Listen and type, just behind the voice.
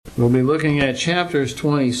We'll be looking at chapters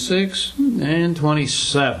 26 and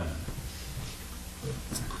 27.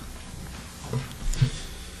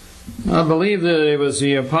 I believe that it was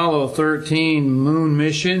the Apollo 13 moon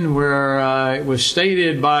mission where it was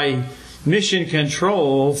stated by Mission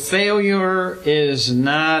Control, failure is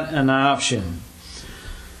not an option.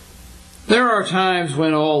 There are times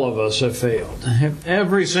when all of us have failed.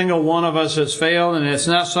 Every single one of us has failed, and it's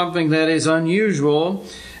not something that is unusual.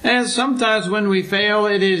 And sometimes when we fail,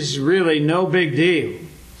 it is really no big deal.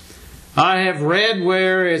 I have read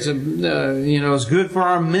where it's good for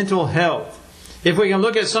our mental health if we can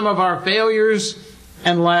look at some of our failures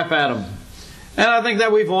and laugh at them. And I think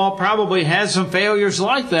that we've all probably had some failures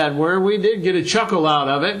like that where we did get a chuckle out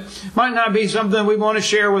of it. Might not be something we want to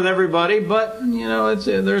share with everybody, but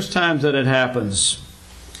there's times that it happens.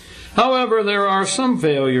 However, there are some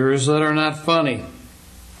failures that are not funny.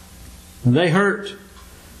 They hurt,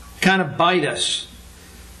 kind of bite us.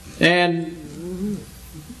 And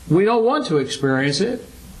we don't want to experience it,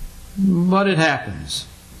 but it happens.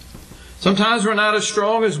 Sometimes we're not as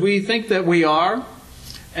strong as we think that we are,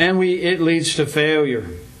 and it leads to failure.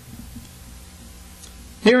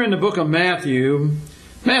 Here in the book of Matthew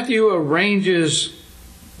arranges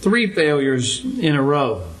 3 failures in a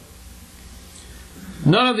row.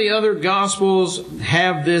 None of the other Gospels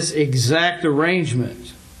have this exact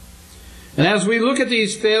arrangement. And as we look at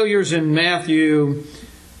these failures in Matthew,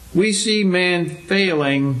 we see man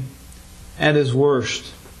failing at his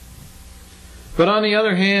worst. But on the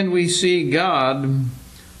other hand, we see God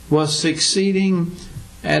was succeeding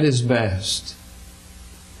at his best.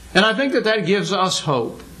 And I think that gives us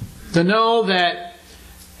hope to know that,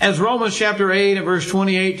 as Romans chapter 8 and verse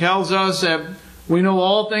 28 tells us, that we know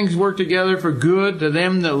all things work together for good to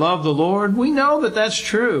them that love the Lord. We know that that's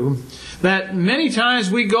true. That many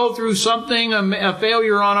times we go through something, a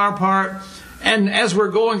failure on our part, and as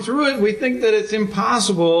we're going through it, we think that it's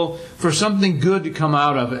impossible for something good to come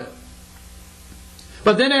out of it.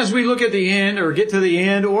 But then as we look at the end, or get to the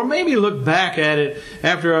end, or maybe look back at it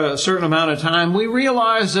after a certain amount of time, we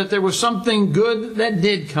realize that there was something good that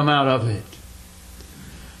did come out of it.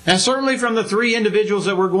 And certainly from the 3 individuals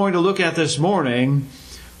that we're going to look at this morning,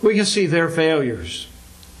 we can see their failures.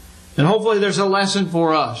 And hopefully there's a lesson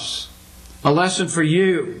for us, a lesson for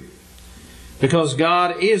you, because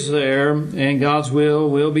God is there and God's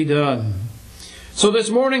will be done. So this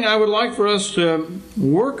morning I would like for us to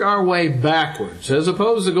work our way backwards. As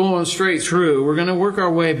opposed to going straight through, we're going to work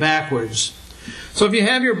our way backwards. So if you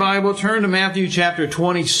have your Bible, turn to Matthew chapter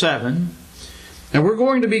 27. And we're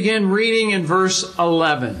going to begin reading in verse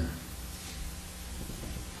 11.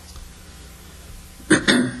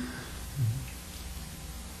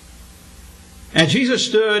 And Jesus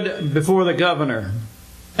stood before the governor.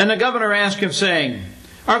 And the governor asked him, saying,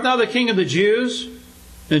 Art thou the king of the Jews?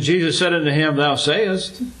 And Jesus said unto him, Thou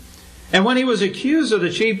sayest. And when he was accused of the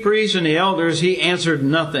chief priests and the elders, he answered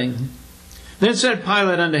nothing. Then said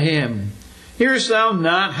Pilate unto him, Hearest thou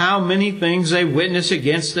not how many things they witness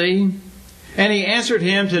against thee? And he answered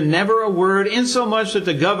him to never a word, insomuch that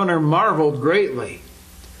the governor marveled greatly.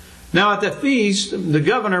 Now at the feast, the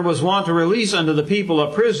governor was wont to release unto the people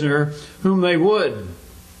a prisoner whom they would.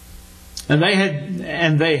 And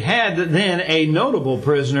they had then a notable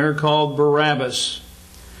prisoner called Barabbas.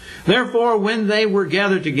 Therefore, when they were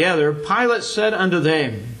gathered together, Pilate said unto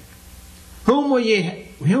them, Whom will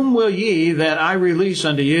ye that I release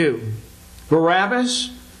unto you?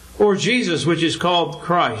 Barabbas, or Jesus, which is called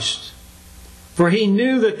Christ? For he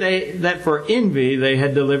knew that for envy they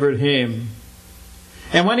had delivered him.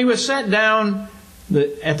 And when he was set down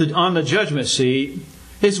on the judgment seat,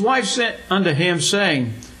 his wife sent unto him,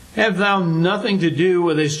 saying, Have thou nothing to do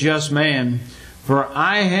with this just man? For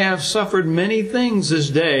I have suffered many things this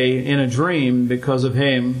day in a dream because of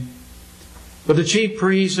him. But the chief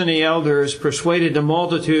priests and the elders persuaded the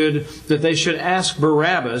multitude that they should ask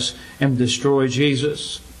Barabbas and destroy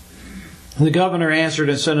Jesus. And the governor answered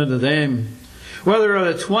and said unto them, Whether of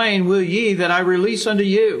the twain will ye that I release unto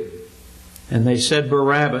you? And they said,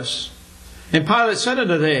 Barabbas. And Pilate said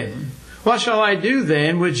unto them, What shall I do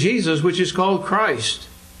then with Jesus, which is called Christ?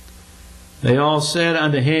 They all said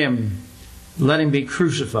unto him, Let him be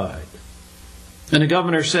crucified. And the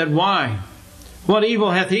governor said, Why? What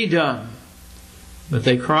evil hath he done? But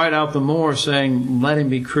they cried out the more, saying, Let him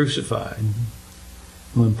be crucified.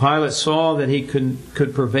 When Pilate saw that he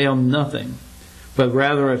could prevail nothing, but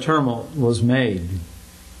rather a tumult was made,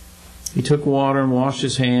 he took water and washed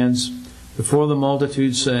his hands before the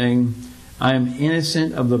multitude, saying, I am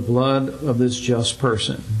innocent of the blood of this just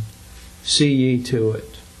person. See ye to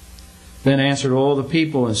it. Then answered all the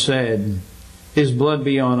people and said, His blood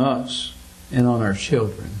be on us and on our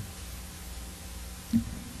children.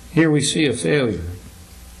 Here we see a failure.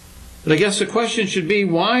 But I guess the question should be,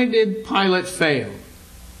 why did Pilate fail?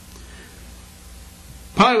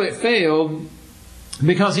 Pilate failed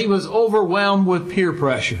because he was overwhelmed with peer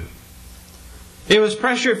pressure. It was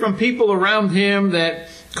pressure from people around him that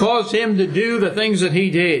caused him to do the things that he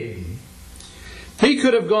did. He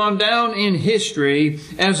could have gone down in history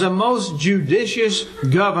as the most judicious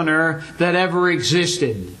governor that ever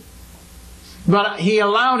existed. But he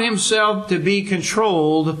allowed himself to be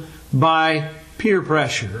controlled by peer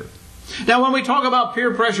pressure. Now, when we talk about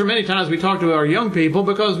peer pressure, many times we talk to our young people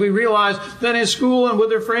because we realize that in school and with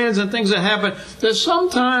their friends and things that happen, that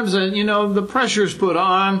sometimes, the pressure is put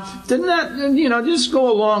on to not, just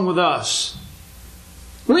go along with us.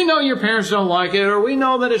 We know your parents don't like it, or we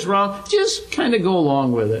know that it's wrong. Just kind of go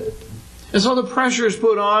along with it. And so the pressure is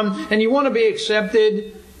put on, and you want to be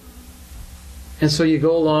accepted. And so you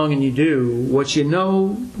go along and you do what you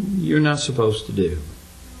know you're not supposed to do.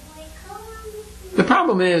 The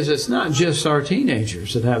problem is, it's not just our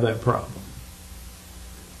teenagers that have that problem.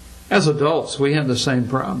 As adults, we have the same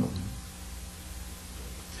problem.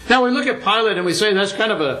 Now we look at Pilate and we say that's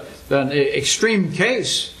kind of an extreme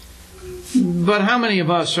case. But how many of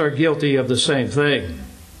us are guilty of the same thing?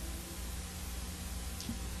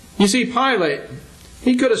 You see, Pilate,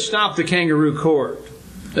 he could have stopped the kangaroo court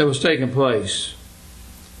that was taking place.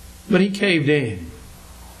 But he caved in.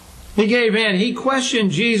 He gave in. He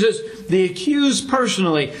questioned Jesus, the accused,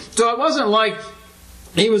 personally. So it wasn't like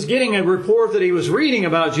he was getting a report that he was reading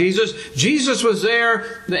about Jesus. Jesus was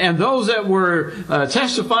there, and those that were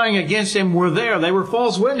testifying against him were there. They were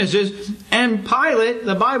false witnesses. And Pilate,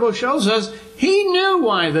 the Bible shows us, he knew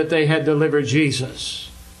why that they had delivered Jesus.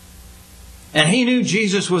 And he knew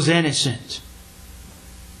Jesus was innocent.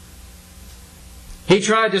 He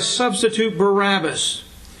tried to substitute Barabbas,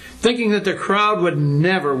 thinking that the crowd would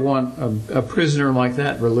never want a prisoner like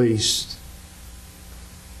that released.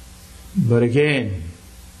 But again,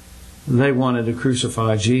 they wanted to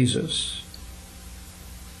crucify Jesus.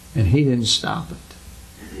 And he didn't stop it.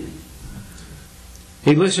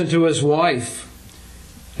 He listened to his wife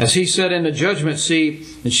as he sat in the judgment seat,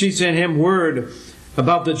 and she sent him word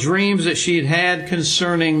about the dreams that she had had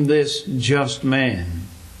concerning this just man.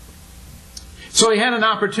 So he had an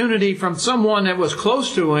opportunity from someone that was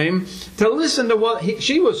close to him to listen to what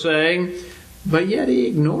she was saying, but yet he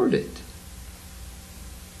ignored it.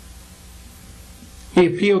 He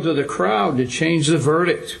appealed to the crowd to change the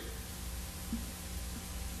verdict.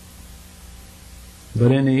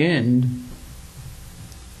 But in the end,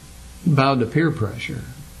 he bowed to peer pressure.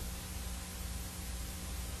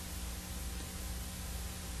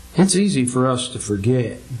 It's easy for us to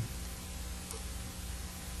forget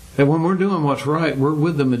that when we're doing what's right, we're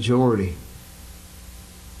with the majority.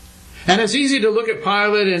 And it's easy to look at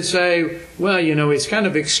Pilate and say, well, he's kind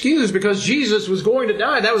of excused because Jesus was going to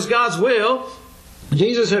die. That was God's will.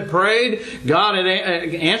 Jesus had prayed, God had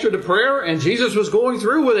answered the prayer, and Jesus was going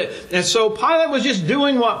through with it. And so Pilate was just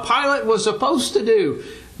doing what Pilate was supposed to do.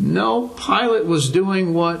 No, Pilate was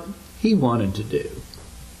doing what he wanted to do.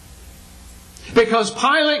 Because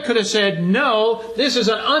Pilate could have said, no, this is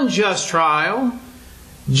an unjust trial.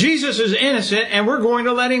 Jesus is innocent and we're going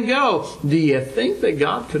to let him go. Do you think that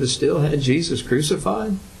God could have still had Jesus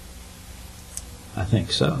crucified? I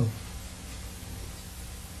think so.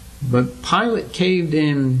 But Pilate caved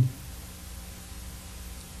in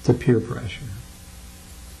to peer pressure.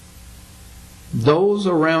 Those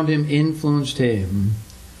around him influenced him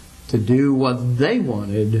to do what they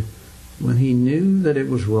wanted when he knew that it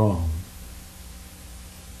was wrong.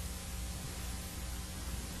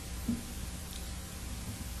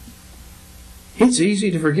 It's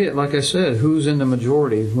easy to forget, like I said, who's in the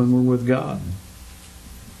majority when we're with God.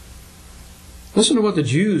 Listen to what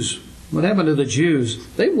happened to the Jews.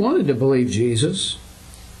 They wanted to believe Jesus,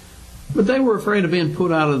 but they were afraid of being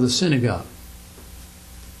put out of the synagogue.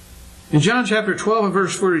 In John chapter 12 and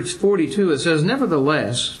verse 42, it says,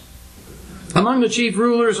 nevertheless, among the chief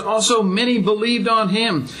rulers also many believed on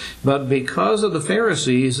him, but because of the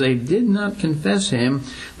Pharisees they did not confess him,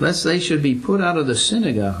 lest they should be put out of the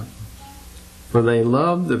synagogue. For they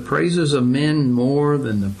loved the praises of men more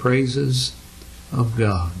than the praises of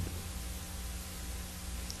God.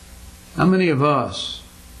 How many of us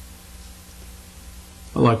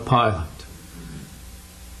are like Pilate?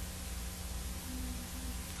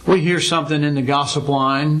 We hear something in the gossip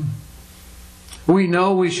line. We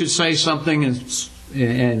know we should say something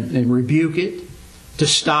and rebuke it, to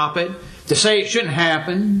stop it, to say it shouldn't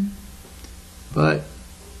happen. But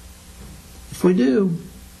if we do,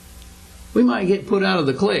 we might get put out of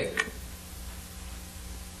the clique.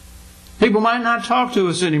 People might not talk to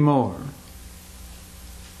us anymore.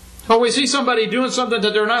 Or we see somebody doing something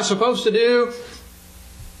that they're not supposed to do,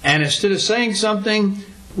 and instead of saying something,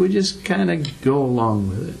 we just kind of go along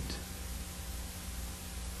with it.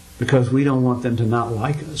 Because we don't want them to not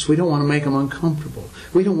like us. We don't want to make them uncomfortable.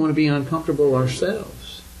 We don't want to be uncomfortable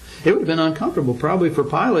ourselves. It would have been uncomfortable probably for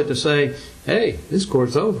Pilate to say, hey, this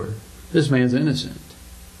court's over. This man's innocent.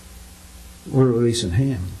 We're releasing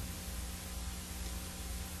him.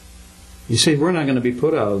 You see, we're not going to be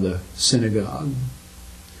put out of the synagogue.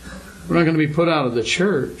 We're not going to be put out of the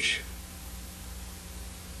church.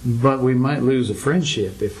 But we might lose a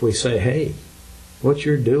friendship if we say, hey, what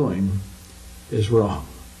you're doing is wrong.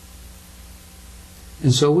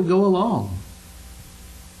 And so we go along.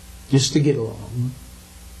 Just to get along.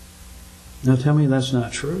 Now tell me that's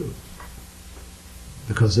not true.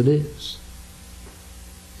 Because it is.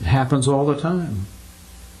 It happens all the time.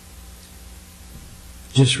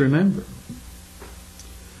 Just remember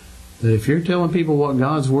that if you're telling people what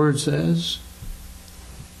God's Word says,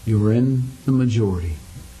 you're in the majority.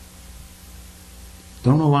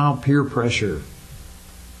 Don't allow peer pressure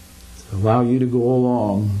to allow you to go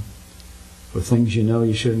along with things you know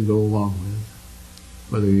you shouldn't go along with,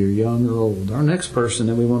 whether you're young or old. Our next person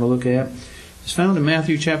that we want to look at is found in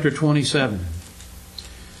Matthew chapter 27,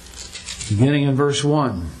 beginning in verse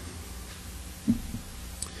 1.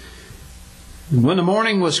 And when the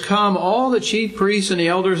morning was come, all the chief priests and the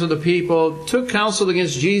elders of the people took counsel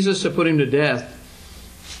against Jesus to put him to death.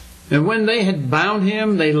 And when they had bound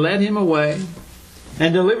him, they led him away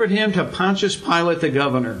and delivered him to Pontius Pilate the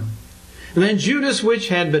governor. And then Judas, which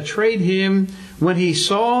had betrayed him, when he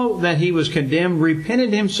saw that he was condemned,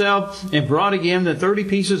 repented himself and brought again the 30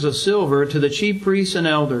 pieces of silver to the chief priests and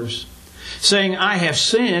elders, saying, I have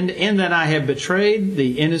sinned in that I have betrayed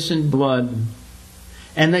the innocent blood.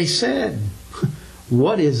 And they said,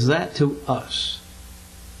 what is that to us?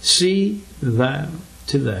 See thou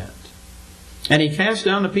to that. And he cast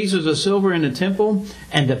down the pieces of silver in the temple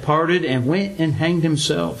and departed and went and hanged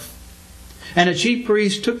himself. And the chief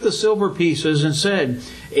priest took the silver pieces and said,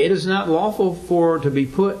 it is not lawful to be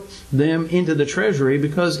put them into the treasury,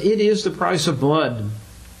 because it is the price of blood.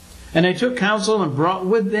 And they took counsel and bought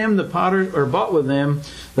with them the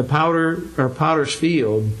potter's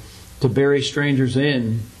field to bury strangers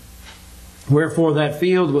in. Wherefore that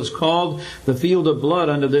field was called the field of blood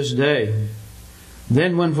unto this day.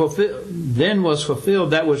 Then was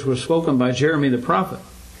fulfilled that which was spoken by Jeremy the prophet,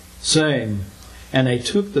 saying, and they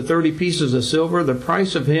took the 30 pieces of silver, the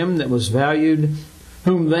price of him that was valued,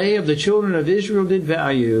 whom they of the children of Israel did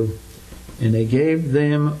value, and they gave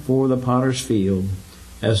them for the potter's field,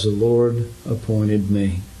 as the Lord appointed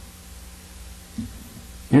me.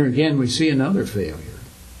 Here again we see another failure.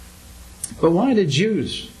 But why did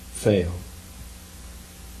Judas fail?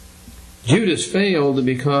 Judas failed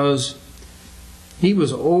because he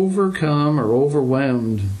was overcome or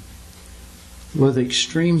overwhelmed with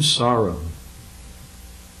extreme sorrow.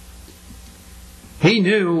 He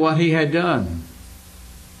knew what he had done.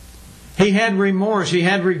 He had remorse. He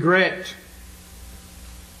had regret.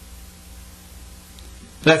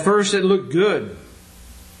 At first it looked good.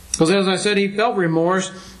 Because as I said, he felt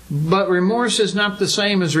remorse. But remorse is not the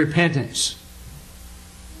same as repentance.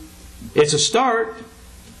 It's a start,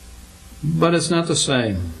 but it's not the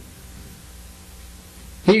same.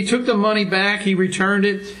 He took the money back. He returned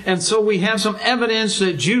it. And so we have some evidence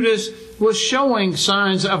that Judas was showing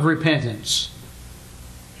signs of repentance.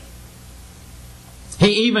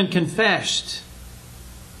 He even confessed,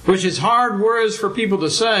 which is hard words for people to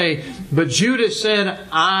say, but Judas said,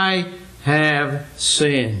 I have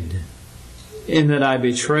sinned in that I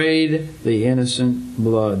betrayed the innocent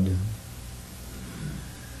blood.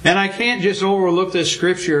 And I can't just overlook this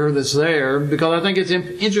scripture that's there, because I think it's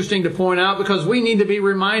interesting to point out, because we need to be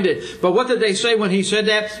reminded. But what did they say when he said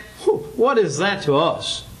that? What is that to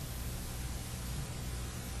us?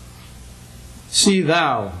 See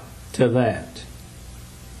thou to that.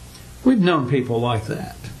 We've known people like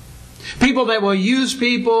that. People that will use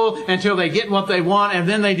people until they get what they want, and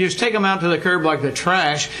then they just take them out to the curb like the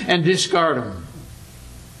trash and discard them.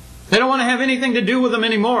 They don't want to have anything to do with them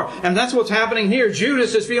anymore. And that's what's happening here.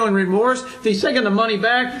 Judas is feeling remorse. He's taking the money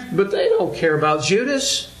back, but they don't care about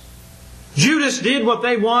Judas. Judas did what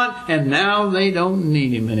they want, and now they don't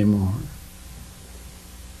need him anymore.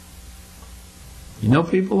 You know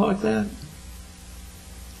people like that?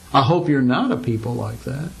 I hope you're not a people like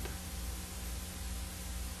that.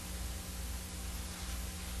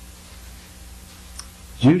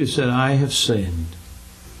 Judas said, I have sinned.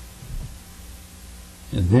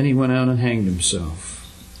 And then he went out and hanged himself.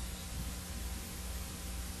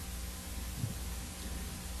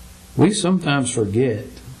 We sometimes forget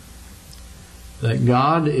that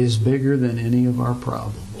God is bigger than any of our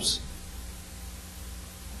problems.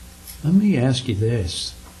 Let me ask you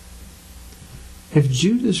this. If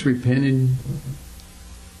Judas repented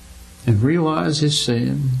and realized his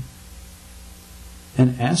sin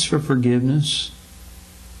and asked for forgiveness,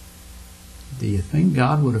 do you think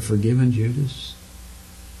God would have forgiven Judas?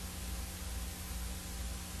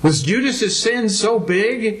 Was Judas's sin so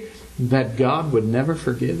big that God would never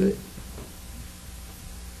forgive it?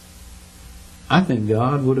 I think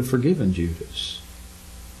God would have forgiven Judas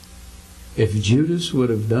if Judas would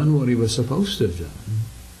have done what he was supposed to have done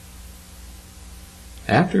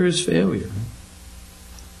after his failure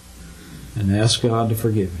and asked God to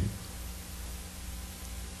forgive him.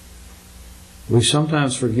 We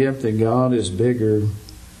sometimes forget that God is bigger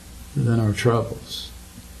than our troubles.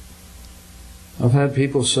 I've had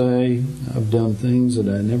people say I've done things that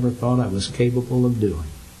I never thought I was capable of doing.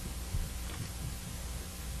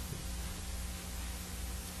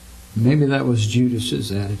 Maybe that was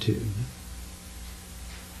Judas's attitude.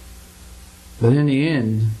 But in the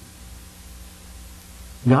end,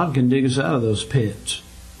 God can dig us out of those pits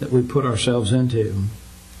that we put ourselves into.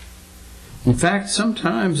 In fact,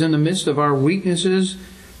 sometimes in the midst of our weaknesses,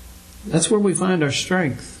 that's where we find our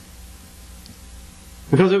strength.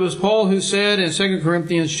 Because it was Paul who said in 2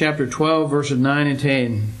 Corinthians chapter 12, verses 9 and 10,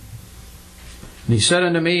 and he said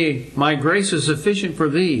unto me, My grace is sufficient for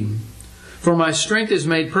thee, for my strength is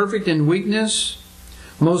made perfect in weakness.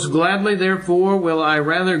 Most gladly, therefore, will I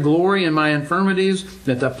rather glory in my infirmities,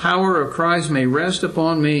 that the power of Christ may rest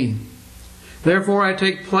upon me. Therefore I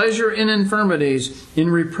take pleasure in infirmities, in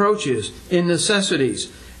reproaches, in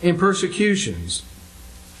necessities, in persecutions,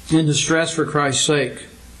 in distress for Christ's sake.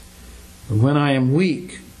 For when I am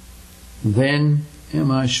weak, then am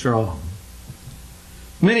I strong.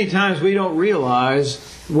 Many times we don't realize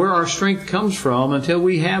where our strength comes from until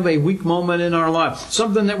we have a weak moment in our life.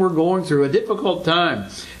 Something that we're going through, a difficult time.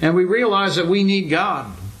 And we realize that we need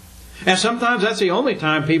God. And sometimes that's the only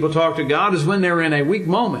time people talk to God is when they're in a weak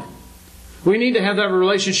moment. We need to have that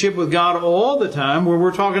relationship with God all the time where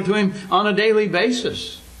we're talking to Him on a daily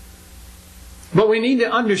basis. But we need to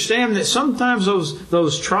understand that sometimes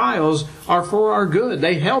those trials are for our good.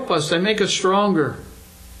 They help us. They make us stronger.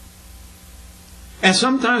 And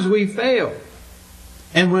sometimes we fail.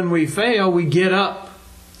 And when we fail, we get up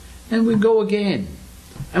and we go again.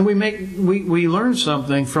 And we learn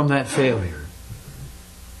something from that failure.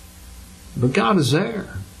 But God is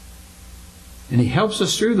there. And He helps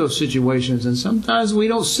us through those situations. And sometimes we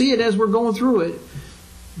don't see it as we're going through it.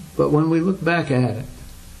 But when we look back at it,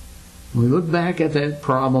 when we look back at that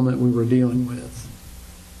problem that we were dealing with,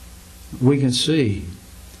 we can see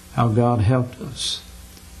how God helped us.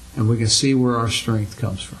 And we can see where our strength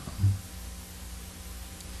comes from.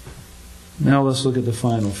 Now let's look at the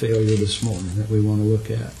final failure this morning that we want to look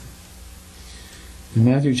at. In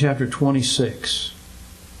Matthew chapter 26,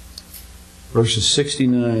 verses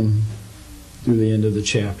 69 through the end of the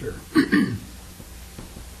chapter.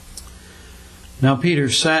 Now Peter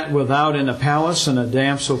sat without in the palace, and a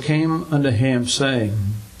damsel came unto him, saying,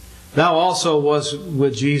 Thou also wast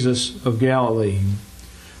with Jesus of Galilee.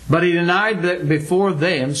 But he denied that before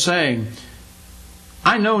them, saying,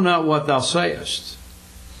 I know not what thou sayest.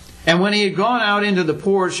 And when he had gone out into the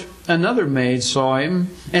porch, another maid saw him,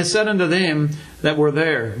 and said unto them that were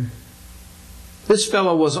there, This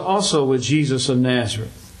fellow was also with Jesus of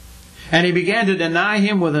Nazareth. And he began to deny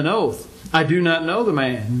him with an oath, I do not know the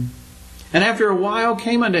man. And after a while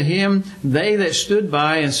came unto him they that stood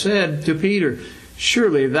by, and said to Peter,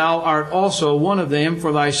 Surely thou art also one of them,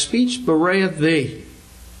 for thy speech bewrayeth thee.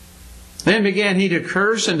 Then began he to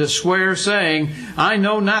curse and to swear, saying, I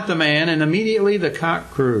know not the man. And immediately the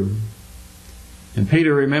cock crew. And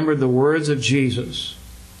Peter remembered the words of Jesus,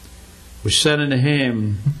 which said unto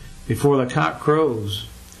him, Before the cock crows,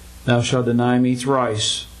 thou shalt deny me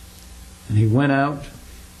thrice. And he went out,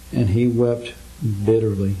 and he wept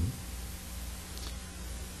bitterly.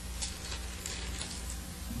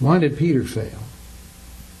 Why did Peter fail?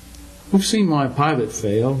 We've seen why Pilate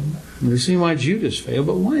failed. We've seen why Judas failed.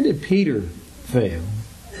 But why did Peter fail?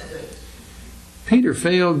 Peter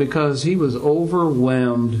failed because he was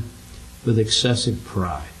overwhelmed with excessive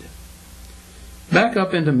pride. Back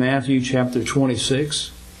up into Matthew chapter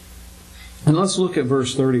 26. And let's look at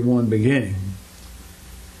verse 31 beginning.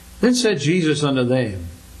 Then said Jesus unto them,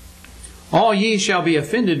 All ye shall be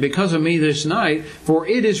offended because of me this night, for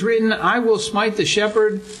it is written, I will smite the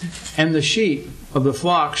shepherd, and the sheep of the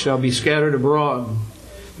flock shall be scattered abroad.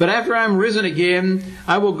 But after I am risen again,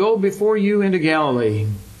 I will go before you into Galilee.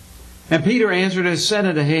 And Peter answered and said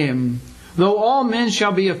unto him, Though all men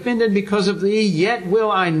shall be offended because of thee, yet will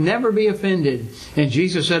I never be offended. And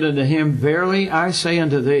Jesus said unto him, Verily I say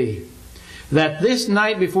unto thee, that this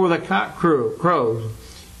night before the cock crows,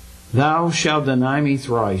 thou shalt deny me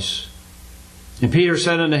thrice. And Peter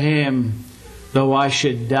said unto him, Though I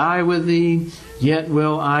should die with thee, yet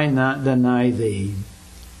will I not deny thee.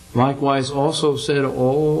 Likewise also said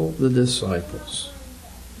all the disciples.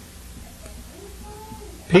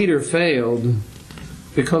 Peter failed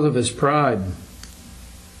because of his pride.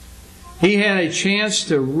 He had a chance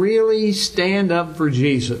to really stand up for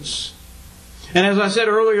Jesus. And as I said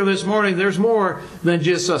earlier this morning, there's more than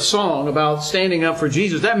just a song about standing up for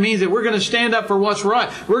Jesus. That means that we're going to stand up for what's right.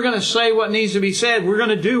 We're going to say what needs to be said. We're going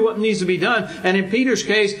to do what needs to be done. And in Peter's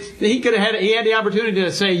case, he had the opportunity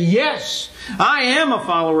to say, yes, I am a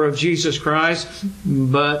follower of Jesus Christ,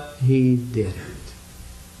 but he didn't.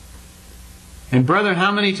 And brethren,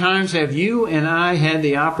 how many times have you and I had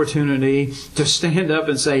the opportunity to stand up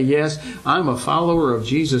and say, yes, I'm a follower of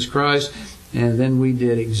Jesus Christ, and then we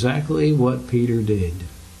did exactly what Peter did.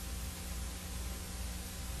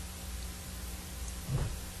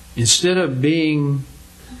 Instead of being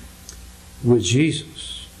with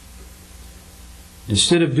Jesus,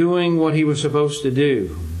 instead of doing what he was supposed to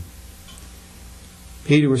do,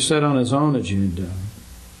 Peter was set on his own agenda,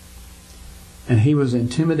 and he was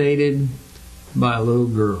intimidated by a little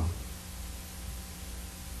girl.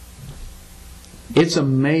 It's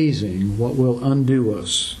amazing what will undo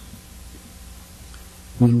us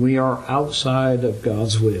when we are outside of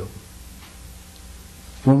God's will.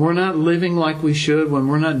 When we're not living like we should, when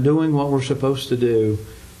we're not doing what we're supposed to do,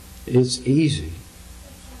 it's easy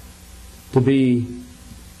to be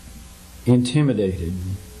intimidated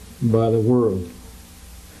by the world.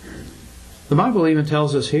 The Bible even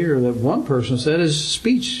tells us here that one person said his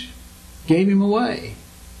speech gave him away.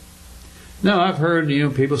 Now, I've heard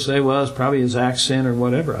people say, well, it's probably his accent or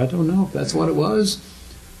whatever. I don't know if that's what it was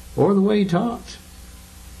or the way he talked.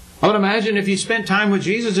 I would imagine if you spent time with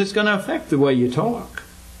Jesus, it's going to affect the way you talk.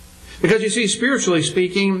 Because you see, spiritually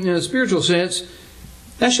speaking, in a spiritual sense,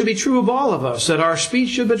 that should be true of all of us, that our speech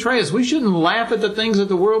should betray us. We shouldn't laugh at the things that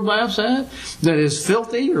the world laughs at, that is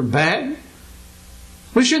filthy or bad.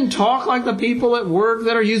 We shouldn't talk like the people at work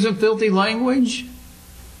that are using filthy language.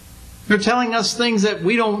 They're telling us things that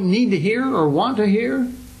we don't need to hear or want to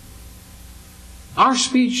hear. Our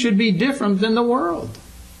speech should be different than the world.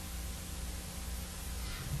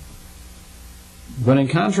 But in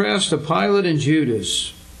contrast to Pilate and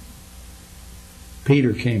Judas,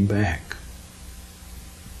 Peter came back.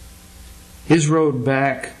 His road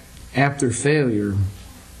back after failure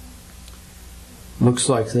looks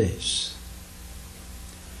like this.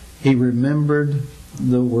 He remembered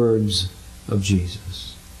the words of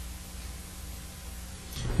Jesus.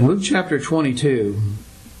 In Luke chapter 22,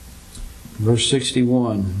 verse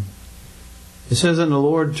 61, it says, And the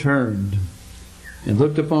Lord turned and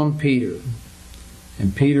looked upon Peter,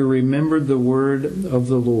 and Peter remembered the word of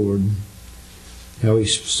the Lord, how he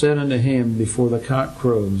said unto him, Before the cock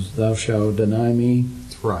crows, thou shalt deny me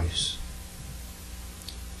thrice.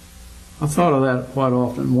 I thought of that quite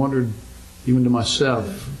often, and wondered even to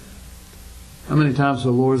myself, how many times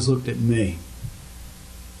the Lord's looked at me.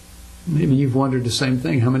 Maybe you've wondered the same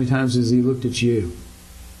thing. How many times has He looked at you?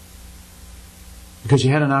 Because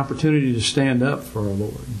you had an opportunity to stand up for our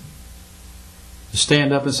Lord. To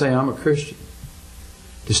stand up and say, I'm a Christian.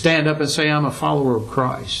 To stand up and say, I'm a follower of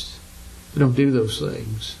Christ. We don't do those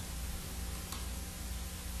things.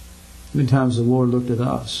 How many times the Lord looked at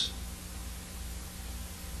us?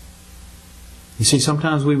 You see,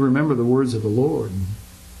 sometimes we remember the words of the Lord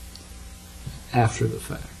after the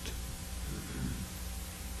fact.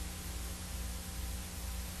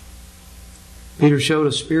 Peter showed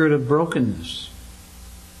a spirit of brokenness.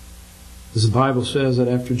 As the Bible says that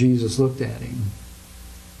after Jesus looked at him,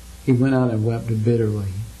 he went out and wept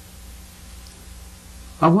bitterly.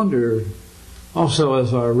 I wonder also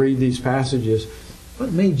as I read these passages,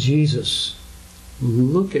 what made Jesus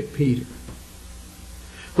look at Peter?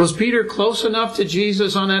 Was Peter close enough to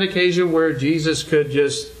Jesus on that occasion where Jesus could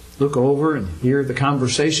just look over and hear the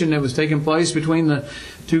conversation that was taking place between the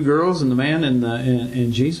two girls and the man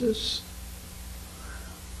and Jesus?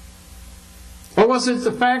 Or was it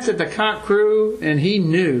the fact that the cock crew and he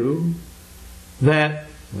knew that,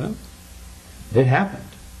 well, it happened?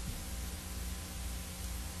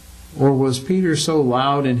 Or was Peter so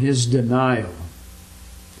loud in his denial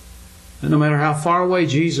that no matter how far away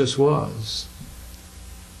Jesus was,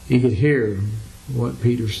 he could hear what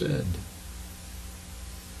Peter said?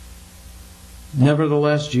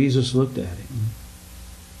 Nevertheless, Jesus looked at him,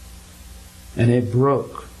 and it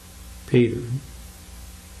broke Peter.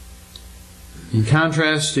 In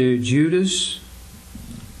contrast to Judas,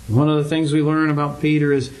 one of the things we learn about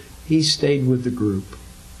Peter is he stayed with the group.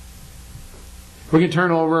 We can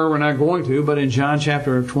turn over, we're not going to, but in John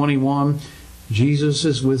chapter 21, Jesus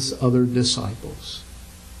is with other disciples.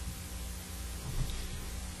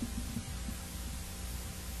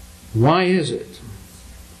 Why is it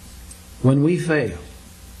when we fail,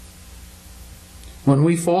 when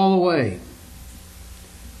we fall away,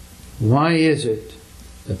 why is it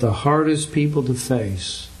that the hardest people to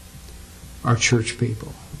face are church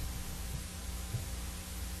people?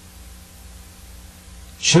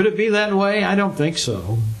 Should it be that way? I don't think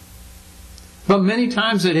so. But many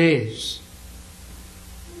times it is.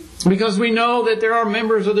 Because we know that there are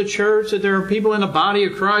members of the church, that there are people in the body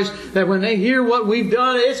of Christ, that when they hear what we've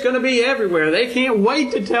done, it's going to be everywhere. They can't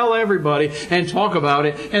wait to tell everybody and talk about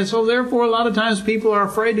it. And so therefore, a lot of times people are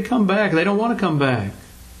afraid to come back. They don't want to come back.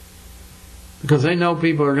 Because they know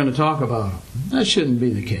people are going to talk about them. That shouldn't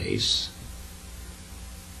be the case.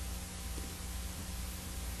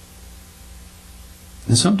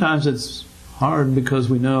 And sometimes it's hard because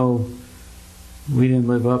we know we didn't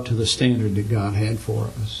live up to the standard that God had for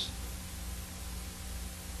us.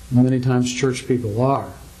 Many times church people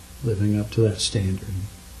are living up to that standard.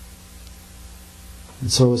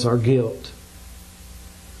 And so it's our guilt.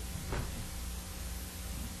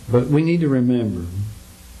 But we need to remember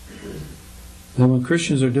that when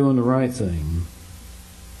Christians are doing the right thing,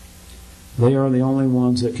 they are the only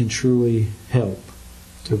ones that can truly help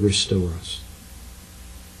to restore us.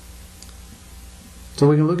 So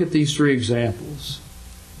we can look at these three examples.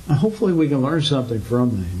 And hopefully we can learn something from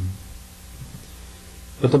them.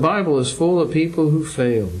 But the Bible is full of people who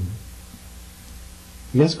failed.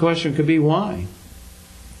 I guess the question could be why?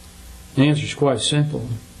 The answer is quite simple.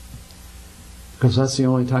 Because that's the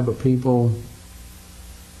only type of people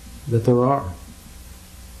that there are.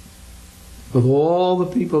 Of all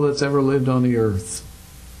the people that's ever lived on the earth,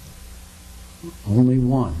 only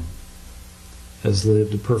one has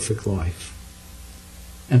lived a perfect life.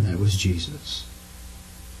 And that was Jesus.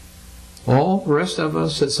 All the rest of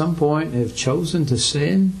us at some point have chosen to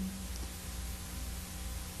sin.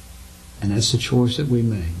 And that's the choice that we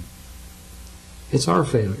made. It's our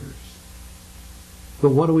failures.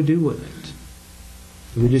 But what do we do with it?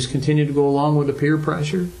 Do we just continue to go along with the peer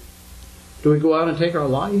pressure? Do we go out and take our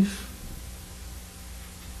life?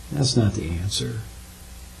 That's not the answer.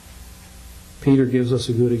 Peter gives us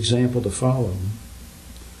a good example to follow.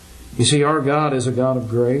 You see, our God is a God of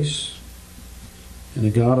grace and a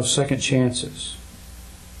God of second chances.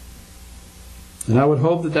 And I would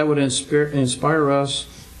hope that would inspire us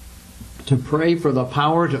to pray for the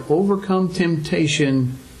power to overcome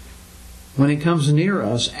temptation when it comes near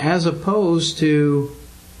us, as opposed to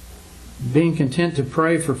being content to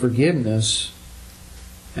pray for forgiveness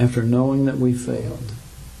after knowing that we failed.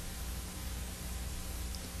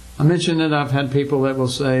 I mentioned that I've had people that will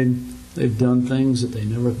say they've done things that they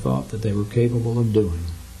never thought that they were capable of doing.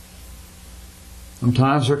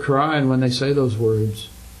 Sometimes they're crying when they say those words.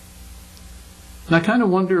 And I kind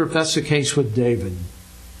of wonder if that's the case with David.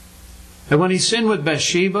 And when he sinned with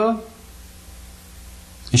Bathsheba,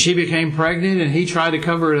 and she became pregnant and he tried to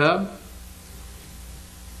cover it up,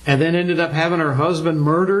 and then ended up having her husband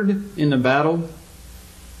murdered in the battle,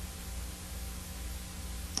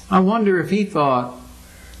 I wonder if he thought,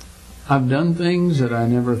 I've done things that I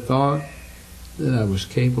never thought that I was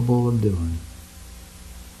capable of doing.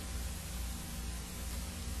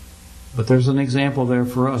 But there's an example there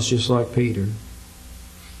for us, just like Peter,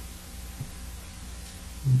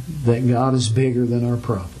 that God is bigger than our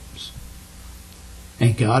problems.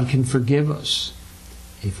 And God can forgive us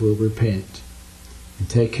if we'll repent and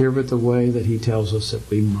take care of it the way that He tells us that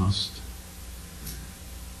we must.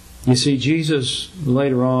 You see, Jesus,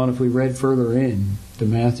 later on, if we read further in to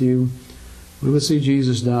Matthew, we would see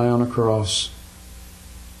Jesus die on a cross.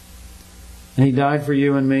 And He died for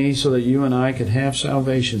you and me so that you and I could have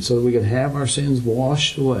salvation, so that we could have our sins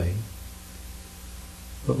washed away.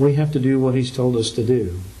 But we have to do what He's told us to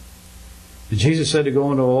do. And Jesus said to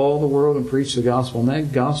go into all the world and preach the gospel. And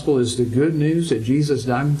that gospel is the good news that Jesus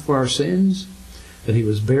died for our sins, that He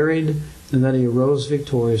was buried, and that He arose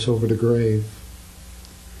victorious over the grave.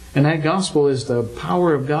 And that gospel is the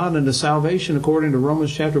power of God unto salvation, according to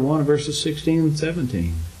Romans chapter 1, verses 16 and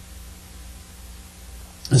 17.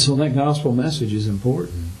 And so that gospel message is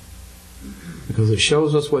important, because it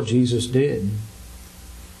shows us what Jesus did.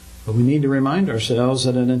 But we need to remind ourselves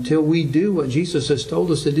that until we do what Jesus has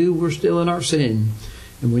told us to do, we're still in our sin.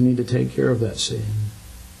 And we need to take care of that sin.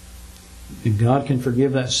 And God can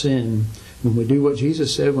forgive that sin when we do what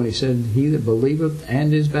Jesus said when He said, He that believeth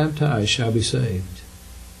and is baptized shall be saved.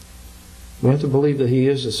 We have to believe that He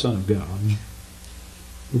is the Son of God.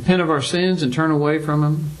 Repent of our sins and turn away from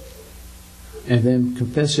Him. And then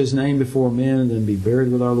confess His name before men and then be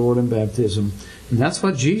buried with our Lord in baptism. And that's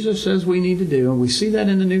what Jesus says we need to do. And we see that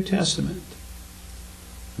in the New Testament.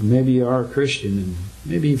 And maybe you are a Christian and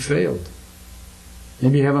maybe you failed.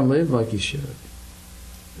 Maybe you haven't lived like you should.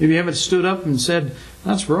 Maybe you haven't stood up and said,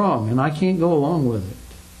 that's wrong and I can't go along with it.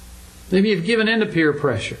 Maybe you've given in to peer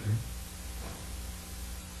pressure.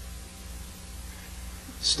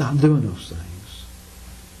 Stop doing those things.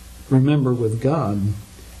 Remember, with God,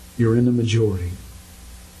 you're in the majority.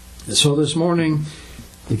 And so this morning,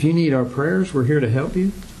 if you need our prayers, we're here to help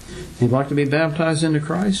you. If you'd like to be baptized into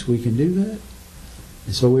Christ, we can do that.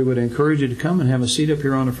 And so we would encourage you to come and have a seat up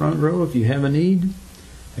here on the front row if you have a need.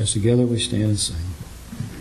 As together we stand and sing.